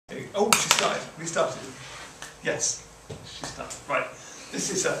Oh, she started. We started. Yes, she started. Right.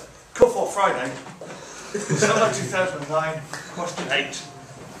 This is a Call for Friday. Summer 2009, question 8.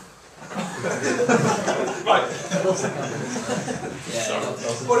 Right. Yeah,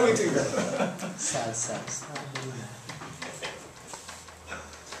 what do we do then? Sad sex.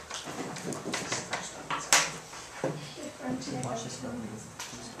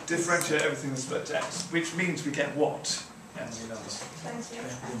 Differentiate everything with respect to x, which means we get what? Yes.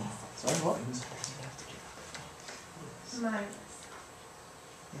 Sorry, what? Minus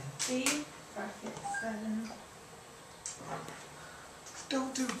d bracket 7.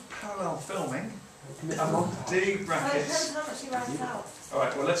 Don't do parallel filming. D Oh, it brackets. depends how much you write out.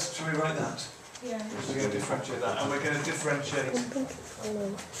 Alright, well shall we write that? Yeah. We're going to differentiate that, and we're going to differentiate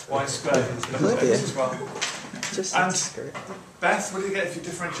y squared with respect to x as well. And Beth, what do you get if you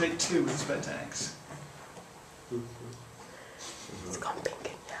differentiate 2 with respect to x? It's gone pink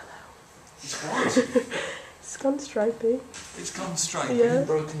and yellow. It's what? It's gone stripy. It's gone stripy. Yeah,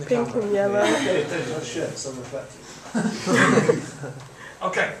 Broken the pink camera. and yellow. Oh shit, some reflective.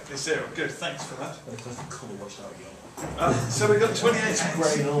 Okay, it's 0. Good, thanks for that. Colour washed out So we've got 28x.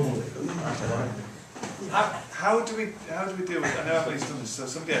 grey normally. How do we deal with? I know Emily's done this, so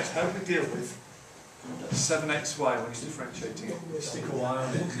somebody else. How do we deal with 7xy when you're differentiating it? You stick a y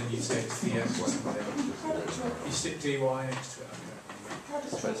on it and then you take dx. You stick dy next to it.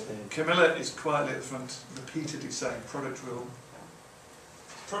 Camilla is quietly at the front, repeatedly saying product rule.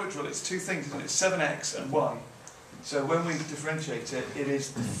 Product rule, it's two things, isn't it? 7x and y. So when we differentiate it, it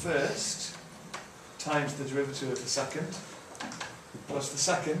is the first times the derivative of the second, plus the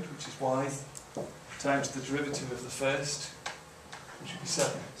second, which is y, times the derivative of the first, which would be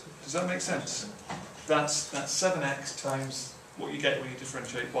 7. Does that make sense? That's 7x times what you get when you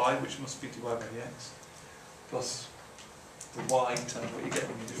differentiate y, which must be dy by dx, plus the y times what you get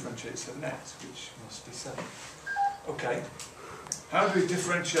when you differentiate 7x, which must be 7. Okay. How do we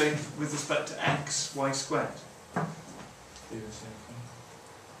differentiate with respect to x, y squared?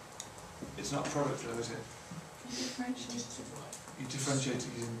 It's not a product rule, is it? You differentiate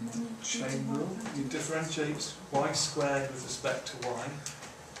using the chain rule. You differentiate y squared with respect to y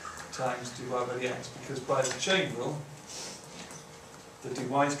times dy by dx, because by the chain rule, the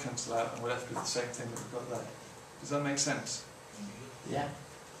dy's cancel out and we're left with the same thing that we've got there. Does that make sense? Yeah.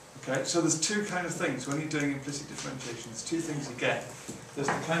 Okay, so there's two kind of things when you're doing implicit differentiation. There's two things you get. There's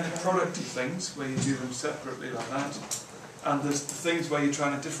the kind of producty things where you do them separately like that, and there's the things where you're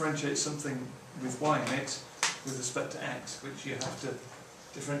trying to differentiate something with y in it with respect to x, which you have to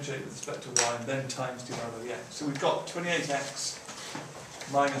differentiate with respect to y and then times dy by dx. So we've got 28x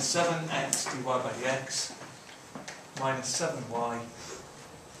minus 7x dy by dx minus 7y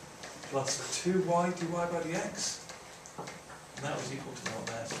plus 2y dy by dx. And that was equal to what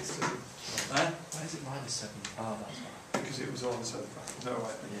there? So it's still there. Why is it minus 7? Oh, that's right. Because it was all this other bracket. Is that all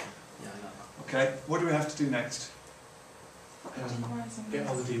right? Yeah, I know that. Okay, what do we have to do next? Get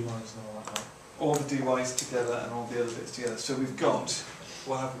all the dy's and all that out. All the dy's together and all the other bits together. So we've got,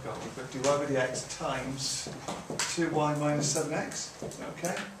 what have we got? We've got dy by dx times 2y minus 7x.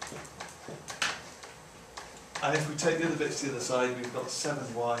 Okay? And if we take the other bits to the other side, we've got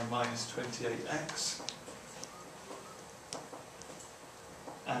 7y minus 28x.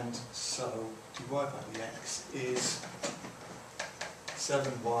 And so dy by dx is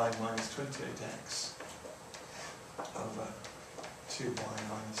 7y minus 28x over 2y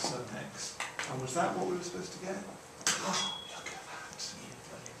minus 7x. And was that what we were supposed to get? Oh, look at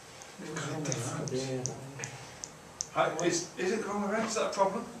that. Is it the wrong way around? Is that a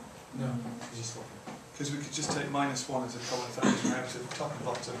problem? No, because you're swapping. Because we could just take minus 1 as a common factor out of top and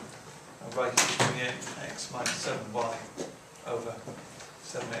bottom and write it as 28x minus 7y over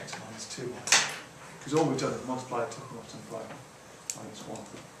 7x minus 2y. Because all we've done is multiply top and bottom by minus 1.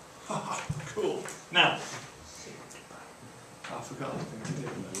 Cool. Now, I forgot the thing to do.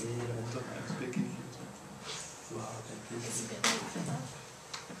 It's a bit geeky, isn't it? It's a bit late for that.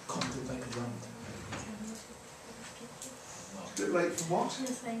 Complicated round. A bit late for what?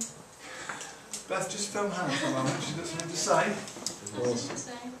 Nothing. Beth, just film Hannah for a moment. She's got something to say. What did you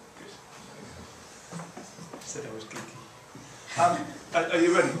say? Said I was geeky. Are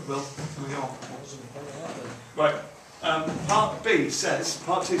you ready, Will? Can we go on? Right. Part B says,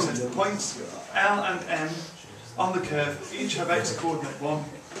 part 2 says, the points L and M on the curve each have x coordinate 1.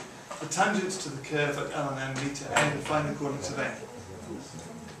 The tangents to the curve at L and M meet at A and find the coordinates of A.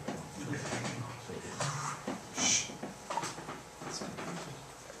 Shh.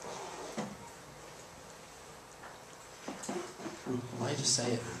 Why just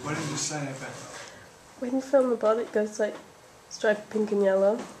say it? Why didn't you say it, Beth? When you film the body, it goes like striped pink and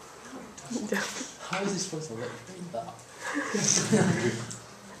yellow. How is he supposed to read that?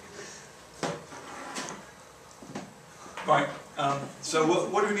 Right, so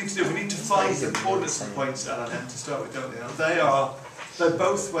what do we need to do? We need to find the coordinates of the points L and M to start with, don't we? And they're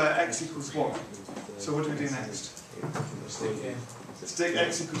both where x equals 1. So what do we do next? Stick in. Stick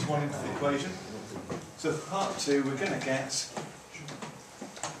x equals 1 into the equation. So for part 2, we're going to get,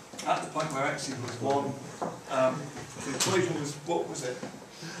 at the point where x equals 1, the equation was, what was it?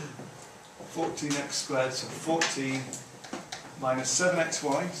 14x squared, so 14 minus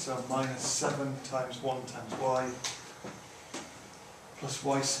 7xy, so minus 7 times 1 times y, plus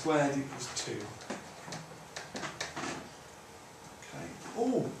y squared equals 2. Okay.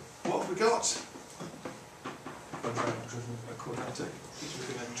 Oh, what have we got? A quadratic, which we're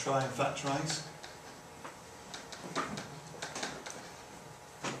going to try and factorise.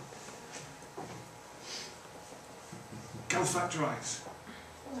 Go factorise.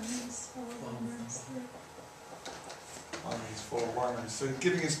 1 minus 4, 1 minus 3. Y minus 4, y minus 3,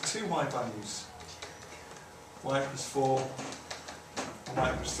 giving us two y values. Y equals 4, and y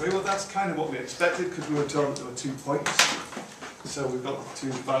equals 3. Well, that's kind of what we expected because we were told that there were 2 points. So we've got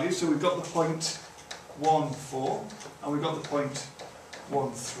the 2 values. So we've got the point 1, 4, and we've got the point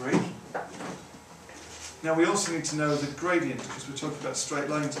 1, 3. Now we also need to know the gradient because we're talking about straight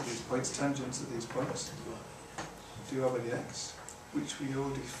lines at these points, tangents at these points. Du by dx, which we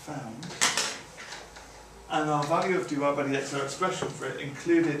already found. And our value of du by dx, our expression for it,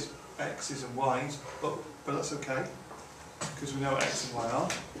 included x's and y's, but that's okay, because we know what x and y are.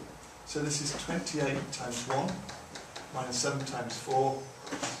 So this is 28 times 1, minus 7 times 4,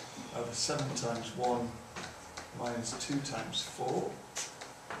 over 7 times 1, minus 2 times 4,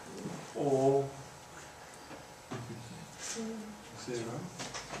 or 0.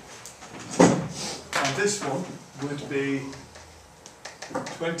 And this one would be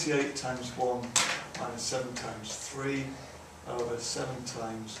 28 times 1 minus 7 times 3 over 7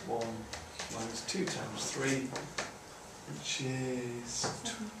 times 1 minus 2 times 3, which is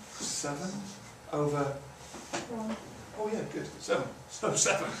 7 over... 1. Oh yeah, good, 7. So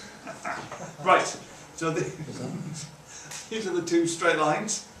 7. Right, so these are the 2 straight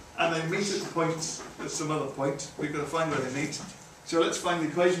lines, and they meet at the point, at some other point. We've got to find where they meet. So let's find the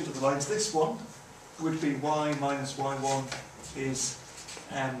equations of the lines. This one would be y minus y1 is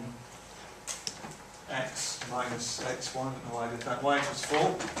x minus x1, I don't know why I did that, y equals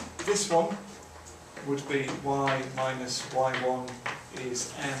 4. This one would be y minus y1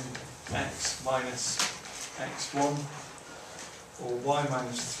 is x minus x1, or y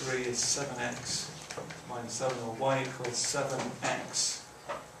minus 3 is 7x minus 7, or y equals 7x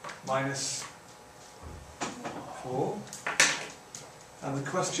minus 4. And the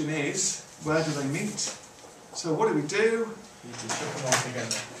question is, where do they meet? So what do we do? You can chuck them all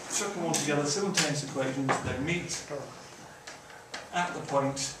together. Chuck them all together, simultaneous equations, they meet at the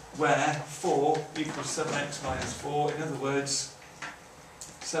point where 4 equals 7x minus 4. In other words,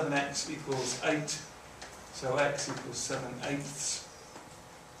 7x equals 8, so x equals 7/8.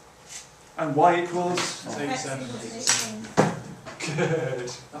 And y equals? 8, 7, 8.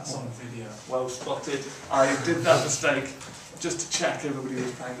 Good. That's on video. Well spotted. I did that mistake just to check everybody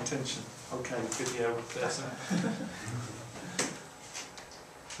was paying attention. Okay, video person.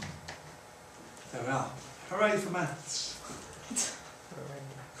 There we are. Hooray for maths.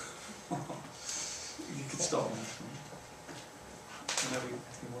 You can stop now. Whenever you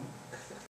want.